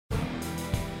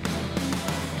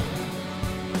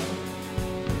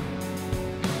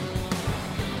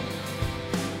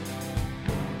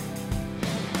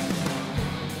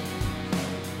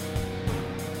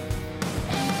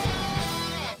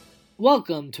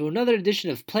Welcome to another edition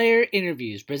of Player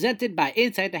Interviews presented by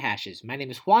Inside the Hashes. My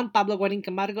name is Juan Pablo Guarin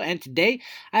Camargo, and today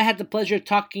I had the pleasure of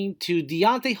talking to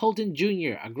Deontay Holton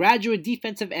Jr., a graduate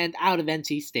defensive end out of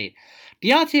NC State.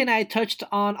 Deontay and I touched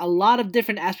on a lot of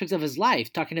different aspects of his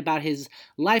life, talking about his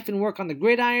life and work on the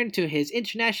gridiron to his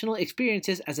international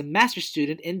experiences as a master's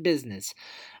student in business.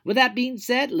 With that being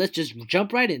said, let's just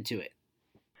jump right into it.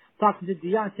 Talking to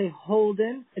Deontay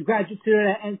Holton, a graduate student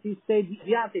at NC State.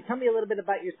 Deontay, tell me a little bit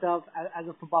about yourself as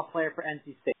a football player for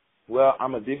NC State. Well,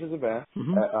 I'm a defensive end.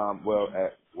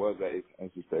 Was at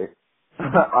NC State.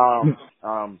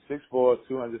 6'4",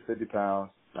 250 pounds.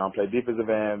 Play defensive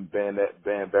end, being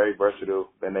very versatile,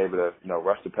 been able to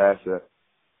rush the passer.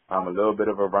 I'm a little bit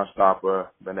of a run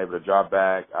stopper, been able to drop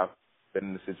back. I've been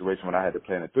in a situation when I had to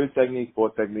play in a 3 technique,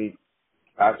 4 technique,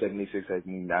 5 technique, 6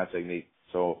 technique, 9 technique,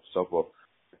 so forth.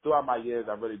 Throughout my years,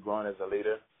 I've really grown as a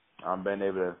leader. I've been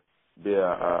able to be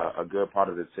a good part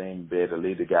of the team, be able to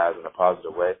lead the guys in a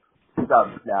positive way.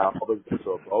 Now, I've always been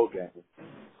to a bowl game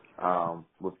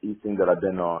with each team that I've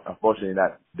been on. Unfortunately,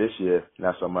 not this year,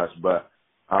 not so much, but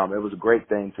it was a great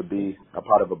thing to be a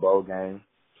part of a bowl game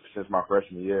since my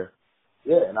freshman year.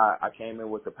 Yeah, and I came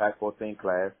in with the Pac-14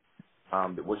 class,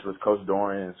 which was Coach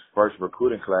Dorian's first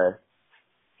recruiting class.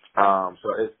 So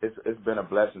it's been a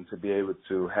blessing to be able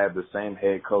to have the same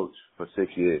head coach for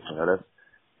 6 years.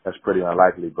 That's pretty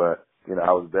unlikely, but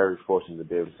I was very fortunate to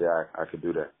be able to say I could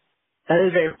do that. That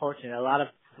is very fortunate. A lot of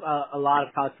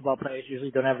college football players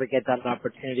usually don't ever get that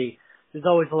opportunity. There's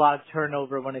always a lot of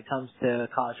turnover when it comes to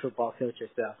college football coaches.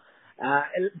 So,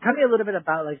 tell me a little bit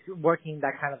about working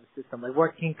that kind of a system,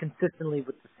 working consistently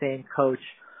with the same coach.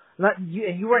 And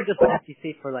you weren't just at NC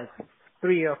State for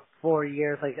 3 or 4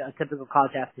 years, like a typical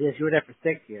college athlete. You were there for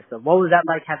 6 years. So what was that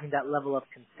like, having that level of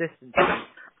consistency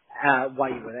while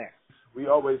you were there? We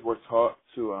always were taught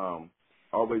to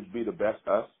always be the best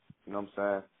us. You know what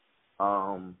I'm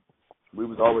saying? We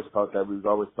was always taught that. We was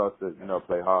always taught to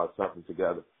play hard, tough, and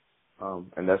together.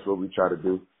 And that's what we try to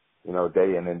do,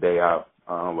 day in and day out,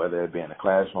 whether it be in the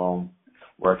classroom,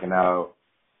 working out,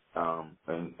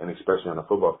 and especially on the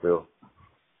football field.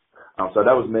 So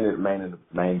that was the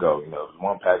main goal. It was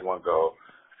one pack, one goal.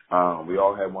 We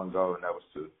all had one goal, and that was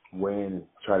to win and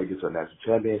try to get to a national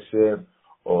championship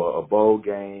or a bowl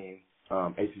game,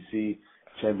 ACC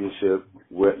championship,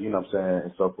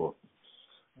 and so forth.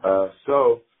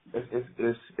 So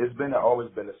it's always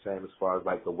been the same as far as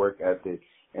the work ethic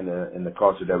and the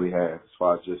culture that we have, as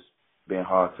far as just being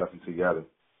hard, tough, and together.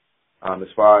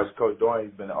 As far as Coach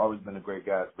Dorian, he's always been a great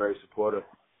guy, very supportive.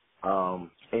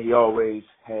 And he always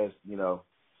has,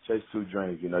 chase 2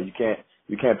 dreams. You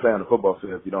can't play on the football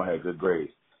field if you don't have good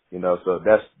grades. So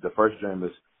that's the first dream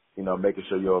is, making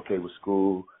sure you're okay with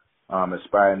school,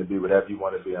 aspiring to be whatever you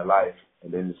want to be in life.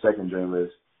 And then the second dream is,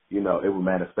 it will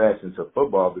manifest into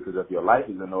football, because if your life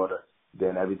is in order,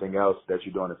 then everything else that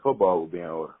you're doing in football will be in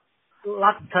order.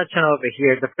 Lots to touch on over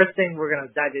here. The first thing we're going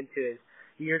to dive into is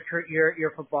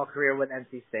your football career with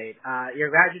NC State. You're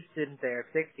a graduate student there,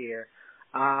 6th year.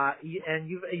 And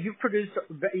you've produced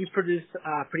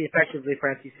pretty effectively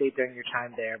for NC State during your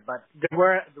time there, but there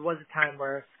was a time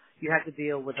where you had to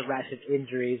deal with a rash of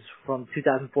injuries from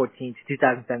 2014 to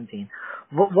 2017.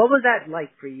 What was that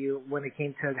like for you when it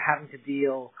came to having to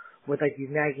deal with these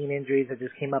nagging injuries that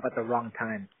just came up at the wrong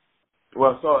time?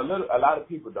 Well, so a lot of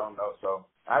people don't know. So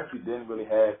I actually didn't really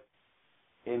have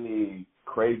any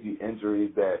crazy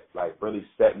injuries that really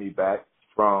set me back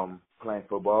from playing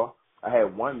football. I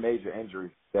had one major injury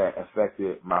that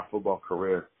affected my football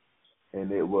career,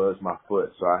 and it was my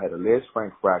foot. So I had a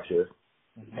Lisfranc fracture,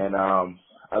 and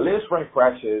a Lisfranc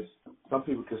fracture is, some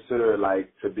people consider it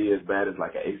to be as bad as an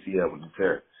ACL when you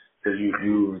tear it, because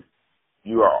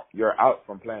you're out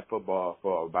from playing football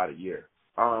for about a year.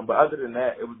 But other than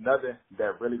that, it was nothing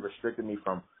that really restricted me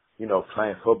from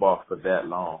playing football for that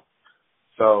long.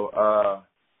 So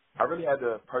I really had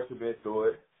to persevere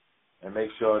through it and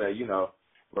make sure that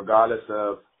regardless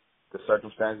of the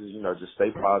circumstances, just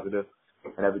stay positive,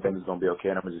 and everything is going to be okay,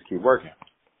 and I'm going to just keep working.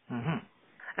 Mm-hmm.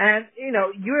 And,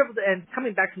 you were able to, and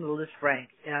coming back from the Lisfranc,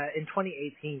 in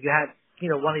 2018, you had,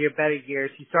 one of your better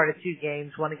years. You started 2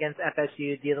 games, one against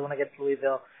FSU, the other one against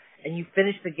Louisville, and you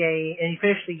finished the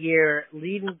year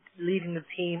leading the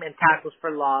team in tackles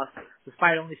for loss,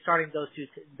 despite only starting those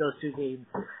two games.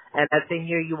 And that same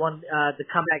year, you won the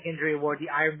Comeback Injury Award, the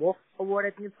Iron Wolf Award,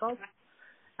 I think it's called.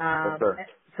 Yes, sir.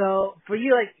 So for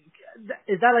you,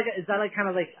 is that kind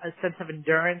of a sense of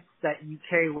endurance that you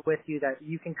carry with you, that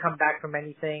you can come back from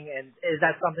anything? And is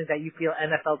that something that you feel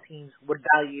NFL teams would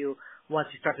value once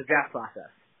you start the draft process?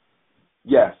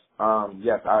 Yes.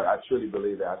 Yes, I truly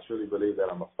believe that. I truly believe that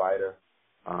I'm a fighter.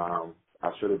 I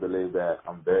truly believe that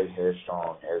I'm very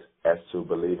headstrong as to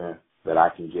believing that I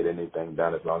can get anything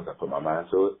done as long as I put my mind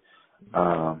to it.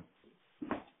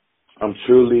 I'm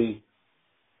truly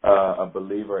a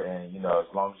believer in,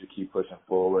 as long as you keep pushing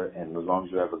forward and as long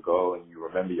as you have a goal and you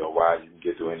remember your why, you can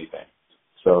get through anything.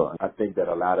 So I think that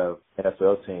a lot of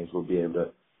NFL teams will be able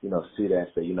to, see that and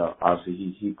say,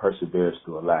 obviously he perseveres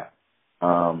through a lot.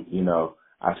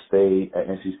 I stayed at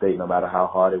NC State no matter how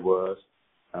hard it was.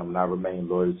 And I remained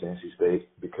loyal to NC State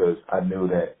because I knew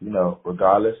that,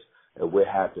 regardless of what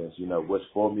happens, what's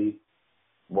for me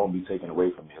won't be taken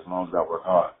away from me as long as I work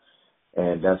hard.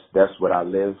 And that's what I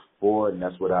live for, and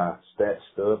that's what I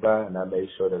stood by, and I made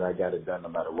sure that I got it done no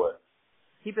matter what.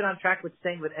 Keeping on track with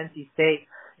staying with NC State,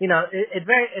 it's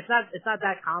not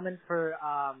that common for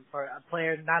a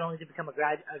player not only to become a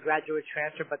graduate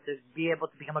transfer, but to be able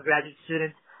to become a graduate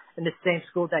student in the same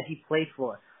school that he played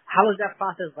for. How was that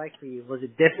process like for you? Was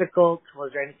it difficult?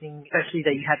 Was there anything especially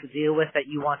that you had to deal with that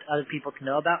you want other people to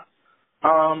know about?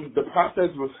 The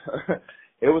process was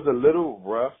it was a little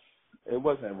rough. It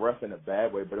wasn't rough in a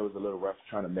bad way, but it was a little rough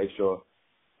trying to make sure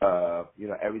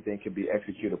everything could be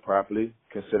executed properly,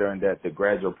 considering that the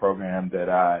graduate program that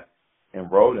I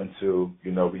enrolled into,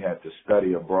 we had to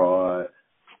study abroad,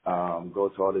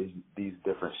 go to all these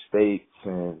different states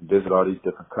and visit all these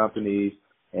different companies.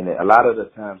 And a lot of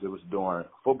the times it was during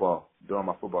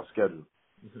my football schedule.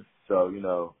 Mm-hmm. So,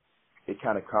 it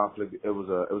kind of it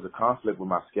was a conflict with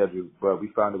my schedule, but we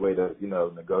found a way to,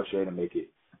 negotiate and make it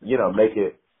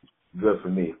good for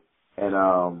me. And,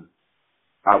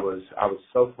 I was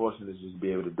so fortunate to just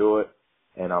be able to do it.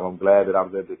 And I'm glad that I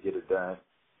was able to get it done.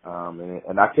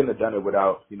 And I couldn't have done it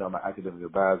without, my academic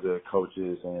advisor,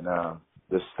 coaches, and,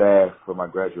 the staff for my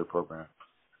graduate program.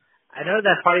 I know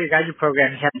that part of your graduate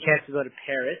program, you had a chance to go to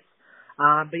Paris,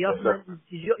 but you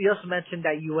also mentioned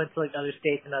that you went to like other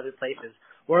states and other places.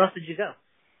 Where else did you go?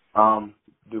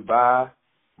 Dubai,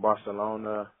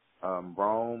 Barcelona,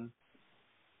 Rome.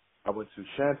 I went to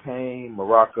Champagne,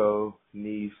 Morocco,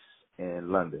 Nice, and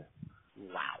London.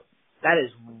 Wow, that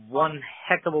is one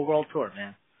heck of a world tour,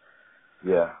 man.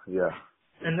 Yeah.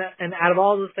 And out of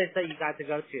all those places that you got to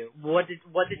go to, what did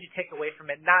you take away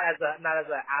from it? Not as an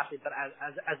athlete, but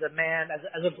as a man,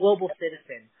 as a global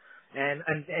citizen,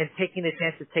 and taking the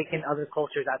chance to take in other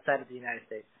cultures outside of the United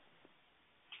States.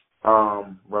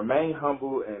 Remain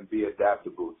humble and be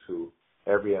adaptable to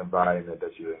every environment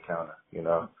that you encounter.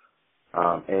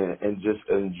 And just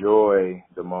enjoy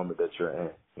the moment that you're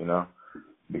in.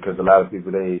 Because a lot of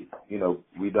people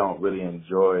we don't really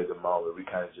enjoy the moment. We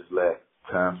kind of just let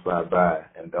time fly by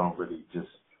and don't really just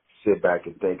sit back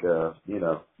and think of,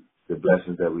 the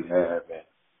blessings that we have and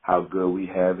how good we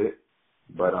have it.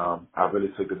 But I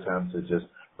really took the time to just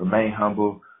remain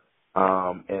humble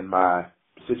in my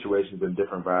situations in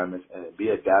different environments and be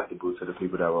adaptable to the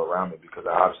people that were around me because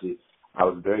I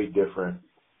was very different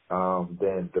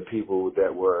than the people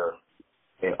that were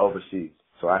overseas.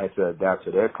 So I had to adapt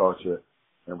to their culture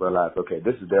and realize, okay,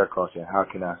 this is their culture, and how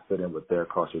can I fit in with their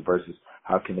culture versus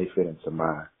how can they fit into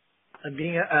mine? And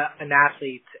being an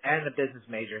athlete and a business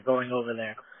major going over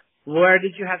there, where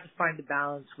did you have to find the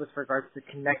balance with regards to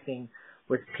connecting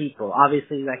with people?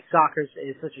 Obviously, like soccer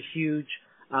is such a huge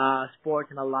sport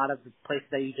in a lot of the places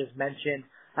that you just mentioned.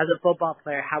 As a football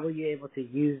player, how were you able to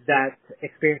use that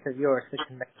experience of yours to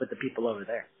connect with the people over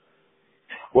there?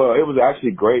 Well, it was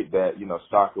actually great that,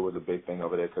 soccer was a big thing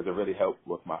over there because it really helped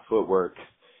with my footwork.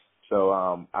 So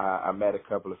I met a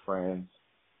couple of friends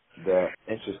that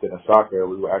interested in soccer.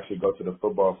 We would actually go to the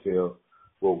football field,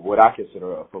 well, what I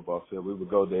consider a football field. We would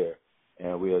go there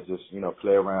and we would just,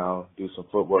 play around, do some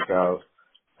foot workouts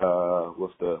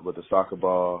with the soccer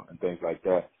ball and things like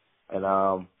that. And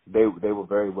they were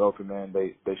very welcoming.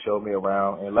 They showed me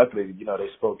around, and luckily, they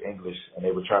spoke English and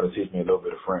they were trying to teach me a little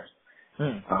bit of French.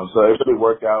 So it really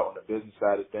worked out on the business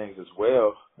side of things as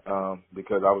well,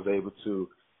 because I was able to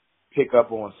pick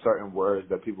up on certain words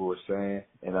that people were saying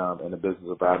in the business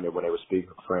environment when they were speaking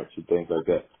French and things like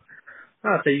that.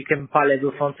 Oh, so you can parler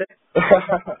français?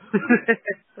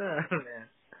 Oh,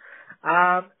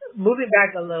 man. Moving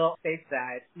back a little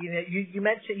stateside, you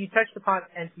mentioned, you touched upon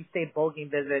NC State bowl game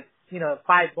visits,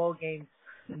 5 bowl games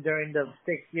during the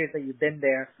 6 years that you've been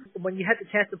there. When you had the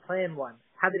chance to play in one,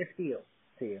 how did it feel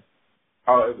to you?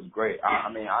 Oh, it was great.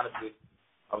 I mean, honestly,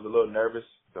 I was a little nervous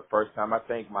the first time. I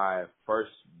think my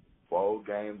first bowl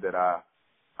game that I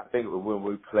think when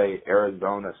we played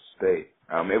Arizona State.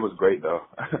 It was great though.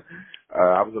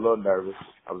 I was a little nervous,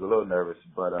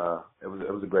 but it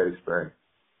was a great experience.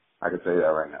 I can tell you that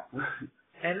right now.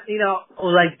 And,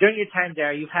 like during your time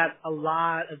there, you've had a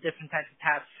lot of different types of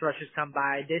pass rushers come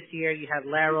by. This year you had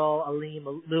Laryl, Aleem,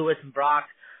 Lewis, and Brock.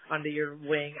 under your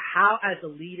wing. How, as a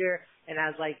leader and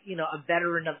as like, you know, a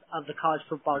veteran of the college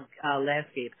football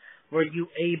landscape, were you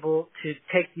able to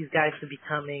take these guys to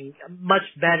becoming much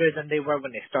better than they were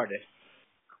when they started?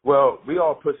 Well, we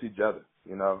all pushed each other.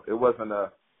 You know, it wasn't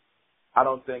I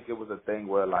don't think it was a thing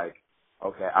where like,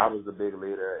 okay, I was the big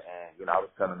leader and, you know, I was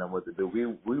telling them what to do.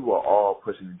 We were all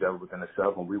pushing each other within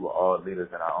ourselves, and we were all leaders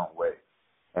in our own way.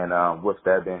 And with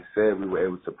that being said, we were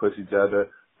able to push each other.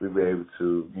 We were able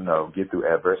to, you know, get through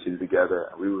adversity together,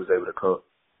 and we was able to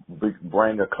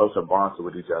bring a closer bond to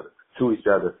each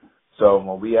other. So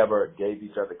when we ever gave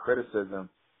each other criticism,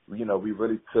 you know, we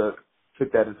really took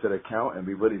that into account, and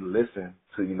we really listened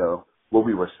to, you know, what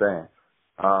we were saying.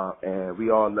 And we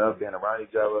all loved being around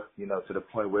each other, you know, to the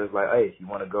point where it's like, hey, you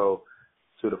want to go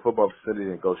to the football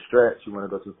facility and go stretch. You want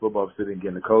to go to the football facility and get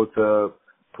in the cold tub,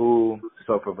 pool,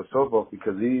 so forth and so forth,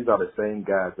 because these are the same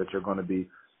guys that you're going to be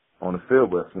on the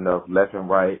field with, you know, left and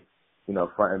right, you know,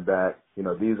 front and back. You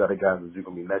know, these are the guys that you're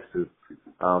going to be next to.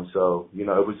 So, you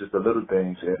know, it was just the little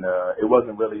things. And it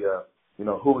wasn't really, you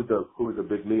know, who was the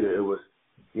big leader. It was,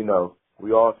 you know,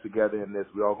 we all together in this.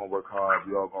 We all going to work hard.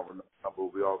 We all going to remember.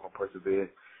 We all going to persevere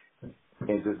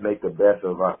and just make the best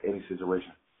of any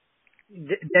situation.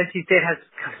 NC State has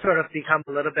sort of become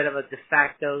a little bit of a de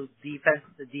facto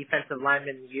defensive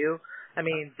lineman. I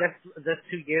mean, just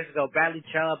 2 years ago, Bradley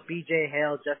Chubb, B.J.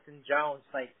 Hill, Justin Jones,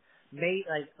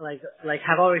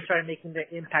 have already started making their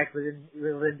impact within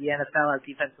the NFL as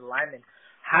defensive linemen.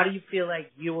 How do you feel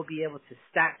like you will be able to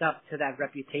stack up to that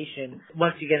reputation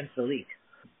once you get into the league?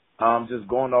 Just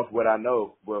going off what I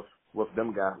know with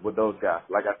those guys.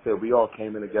 Like I said, we all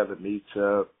came in together, me,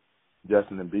 Chubb,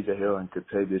 Justin, and B.J. Hill, and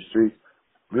Katavius Streets.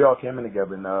 We all came in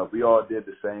together, and we all did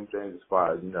the same thing as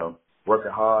far as, you know,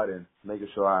 working hard and making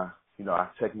sure our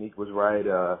technique was right,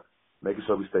 making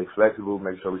sure we stay flexible,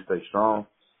 making sure we stay strong.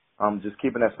 Just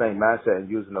keeping that same mindset and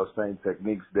using those same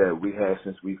techniques that we had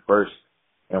since we first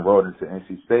enrolled into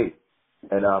NC State.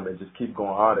 And just keep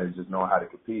going harder and just knowing how to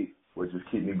compete, which just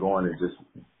keep me going and just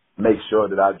make sure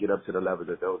that I get up to the level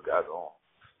that those guys are on.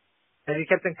 Have you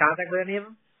kept in contact with any of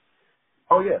them?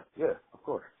 Oh, yeah, of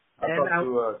course. I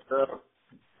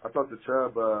talked to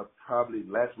Chubb probably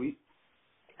last week.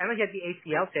 I know he had the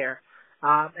ACL tear.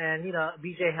 And, you know,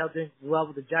 B.J. Hill doing well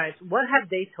with the Giants. What have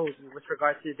they told you with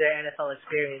regards to their NFL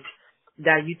experience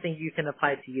that you think you can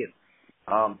apply to you?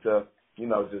 To, you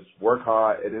know, just work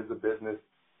hard. It is a business.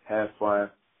 Have fun.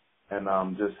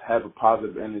 And just have a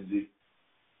positive energy.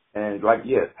 And,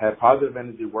 have positive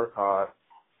energy, work hard,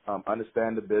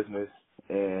 understand the business,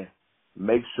 and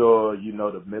make sure you know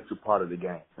the mental part of the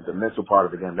game. The mental part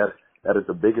of the game. That is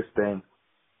the biggest thing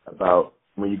about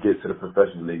when you get to the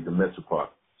professional league, the mental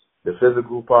part. The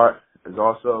physical part is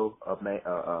also a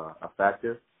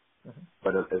factor,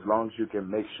 but as long as you can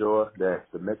make sure that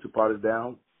the mental part is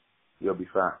down, you'll be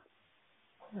fine.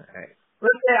 All right.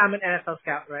 Let's say I'm an NFL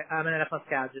scout, right? I'm an NFL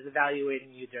scout just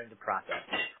evaluating you during the process.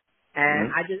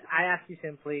 And I asked you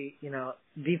simply, you know,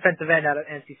 defensive end out of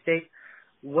NC State,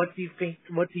 what do you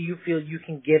feel you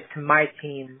can give to my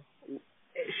team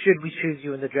should we choose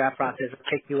you in the draft process or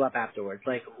pick you up afterwards?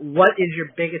 Like, what is your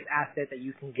biggest asset that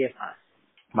you can give us?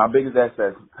 My biggest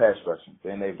asset is pass rushing.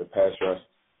 Being able to pass rush,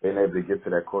 being able to get to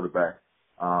that quarterback.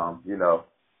 You know,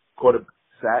 quarter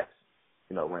sacks,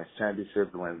 you know, wins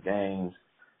championships, wins games,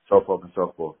 so forth and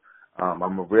so forth.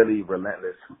 I'm really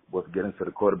relentless with getting to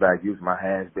the quarterback, using my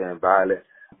hands, being violent,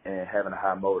 and having a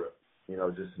high motor. You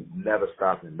know, just never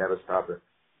stopping. Never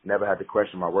had to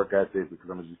question my work ethic because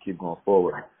I'm going to just keep going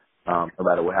forward, no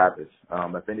matter what happens.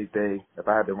 If anything, if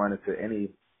I had to run into any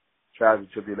trials and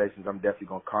tribulations, I'm definitely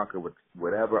going to conquer with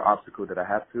whatever obstacle that I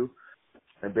have to.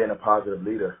 And being a positive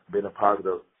leader, being a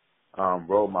positive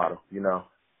role model, you know.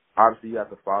 Obviously, you have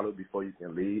to follow before you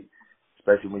can lead,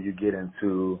 especially when you get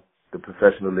into the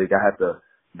professional league. I have to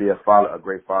be a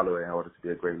great follower in order to be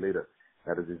a great leader.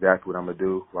 That is exactly what I'm going to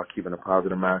do while keeping a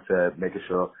positive mindset, making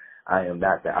sure I am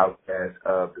not the outcast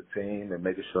of the team, and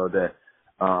making sure that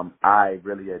I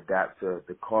really adapt to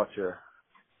the culture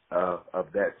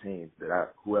of that team,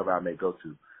 whoever I may go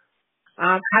to.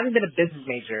 Having been a business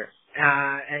major,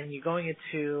 and you're going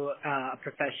into a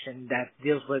profession that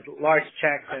deals with large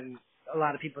checks and a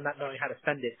lot of people not knowing how to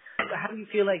spend it, how do you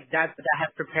feel like that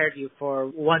has prepared you for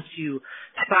once you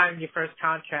sign your first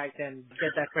contract and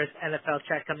get that first NFL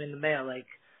check come in the mail? Like,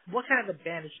 what kind of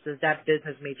advantage does that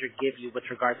business major give you with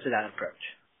regards to that approach?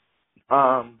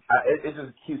 It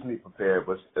just keeps me prepared,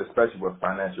 but especially with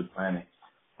financial planning,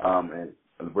 and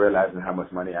realizing how much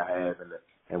money I have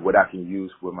and what I can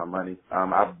use with my money.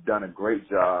 I've done a great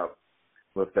job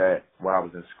with that while I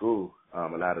was in school. A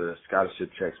lot of the scholarship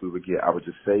checks we would get, I would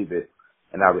just save it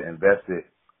and I would invest it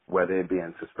whether it be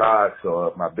into stocks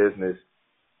or my business,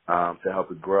 to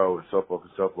help it grow and so forth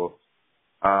and so forth.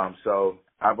 So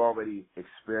I've already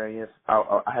experienced,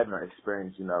 I haven't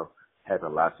experienced,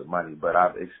 having lots of money, but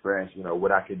I've experienced,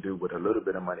 what I can do with a little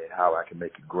bit of money and how I can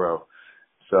make it grow.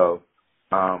 So,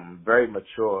 very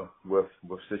mature with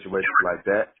situations like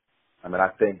that. I mean, I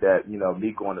think that,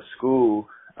 me going to school,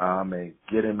 and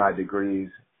getting my degrees,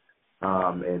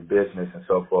 in business and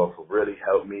so forth will really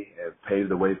help me and pave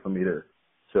the way for me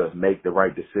to make the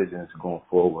right decisions going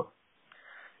forward.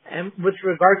 And with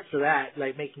regards to that,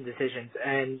 like making decisions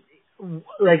and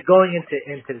like going into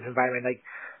this environment, like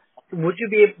would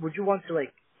you want to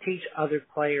like teach other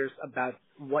players about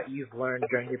what you've learned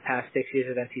during your past 6 years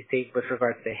at NC State with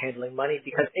regards to handling money,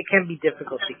 because it can be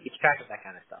difficult to keep track of that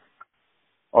kind of stuff?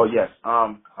 Oh yes,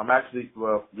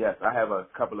 yes, I have a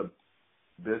couple of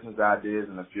business ideas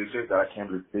in the future that I can't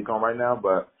really speak on right now,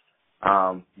 but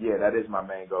yeah, that is my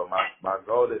main goal. My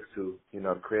goal is to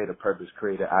create a purpose,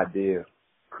 create an idea,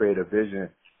 create a vision,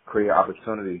 create an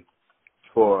opportunity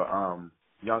for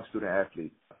young student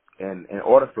athletes. And in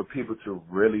order for people to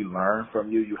really learn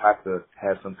from you, you have to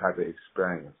have some type of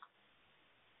experience.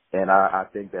 And I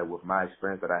think that with my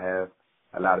experience that I have,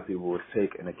 a lot of people will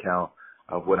take an account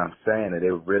of what I'm saying, and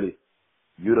they will really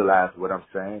utilize what I'm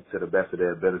saying to the best of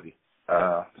their ability.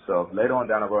 So later on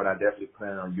down the road, I definitely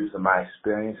plan on using my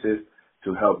experiences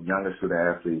to help younger student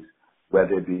athletes,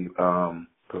 whether it be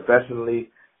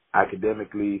professionally,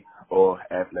 academically, or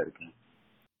athletically.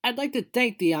 I'd like to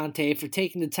thank Deontay for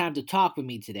taking the time to talk with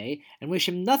me today and wish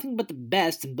him nothing but the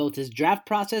best in both his draft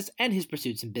process and his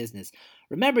pursuits in business.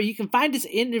 Remember, you can find this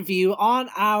interview on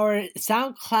our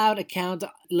SoundCloud account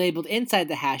labeled Inside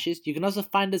the Hashes. You can also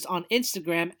find us on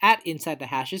Instagram at Inside the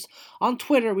Hashes. On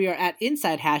Twitter, we are at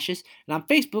Inside Hashes. And on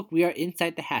Facebook, we are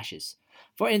Inside the Hashes.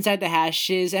 For Inside the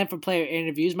Hashes and for player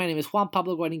interviews, my name is Juan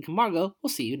Pablo Guarin Camargo.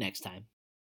 We'll see you next time.